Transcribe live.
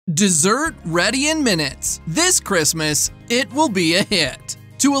Dessert ready in minutes. This Christmas, it will be a hit.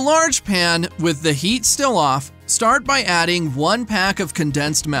 To a large pan with the heat still off, start by adding 1 pack of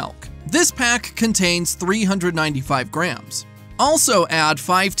condensed milk. This pack contains 395 grams. Also add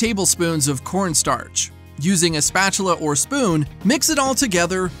 5 tablespoons of cornstarch. Using a spatula or spoon, mix it all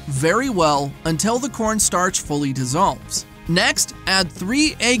together very well until the cornstarch fully dissolves. Next, add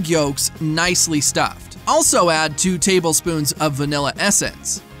 3 egg yolks nicely stuffed. Also add 2 tablespoons of vanilla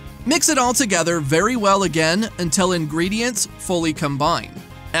essence. Mix it all together very well again until ingredients fully combine.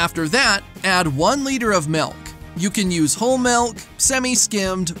 After that, add 1 liter of milk. You can use whole milk,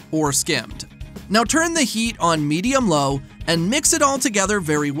 semi-skimmed, or skimmed. Now turn the heat on medium-low and mix it all together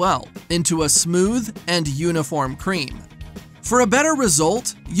very well into a smooth and uniform cream. For a better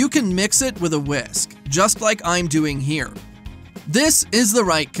result, you can mix it with a whisk, just like I'm doing here. This is the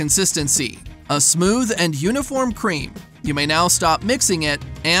right consistency, a smooth and uniform cream. You may now stop mixing it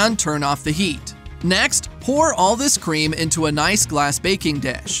and turn off the heat. Next, pour all this cream into a nice glass baking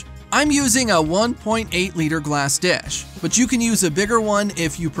dish. I'm using a 1.8 liter glass dish, but you can use a bigger one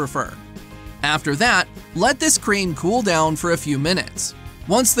if you prefer. After that, let this cream cool down for a few minutes.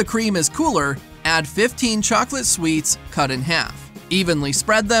 Once the cream is cooler, add 15 chocolate sweets cut in half. Evenly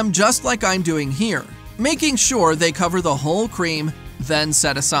spread them just like I'm doing here, making sure they cover the whole cream, then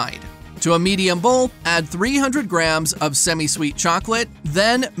set aside. To a medium bowl, add 300 grams of semi-sweet chocolate,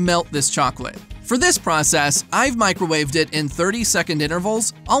 then melt this chocolate. For this process, I've microwaved it in 30-second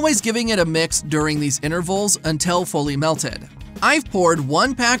intervals, always giving it a mix during these intervals until fully melted. I've poured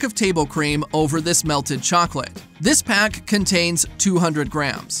 1 pack of table cream over this melted chocolate. This pack contains 200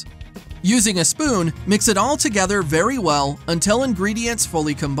 grams. Using a spoon, mix it all together very well until ingredients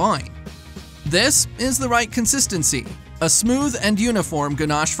fully combine. This is the right consistency, a smooth and uniform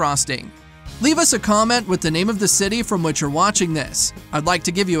ganache frosting. Leave us a comment with the name of the city from which you're watching this. I'd like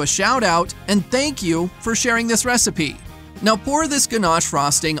to give you a shout out and thank you for sharing this recipe. Now pour this ganache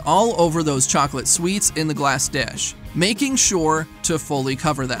frosting all over those chocolate sweets in the glass dish, making sure to fully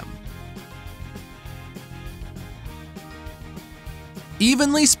cover them.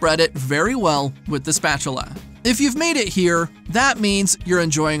 Evenly spread it very well with the spatula. If you've made it here, that means you're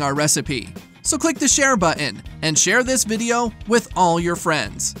enjoying our recipe. So click the share button and share this video with all your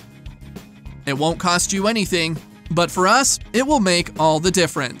friends. It won't cost you anything, but for us, it will make all the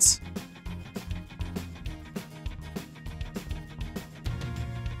difference.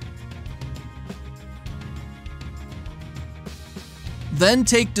 Then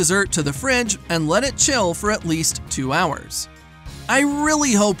take dessert to the fridge and let it chill for at least 2 hours. I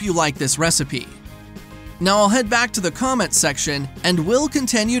really hope you like this recipe. Now I'll head back to the comments section and we'll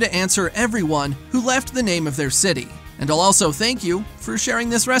continue to answer everyone who left the name of their city. And I'll also thank you for sharing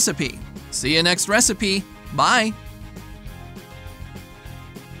this recipe. See you next recipe. Bye!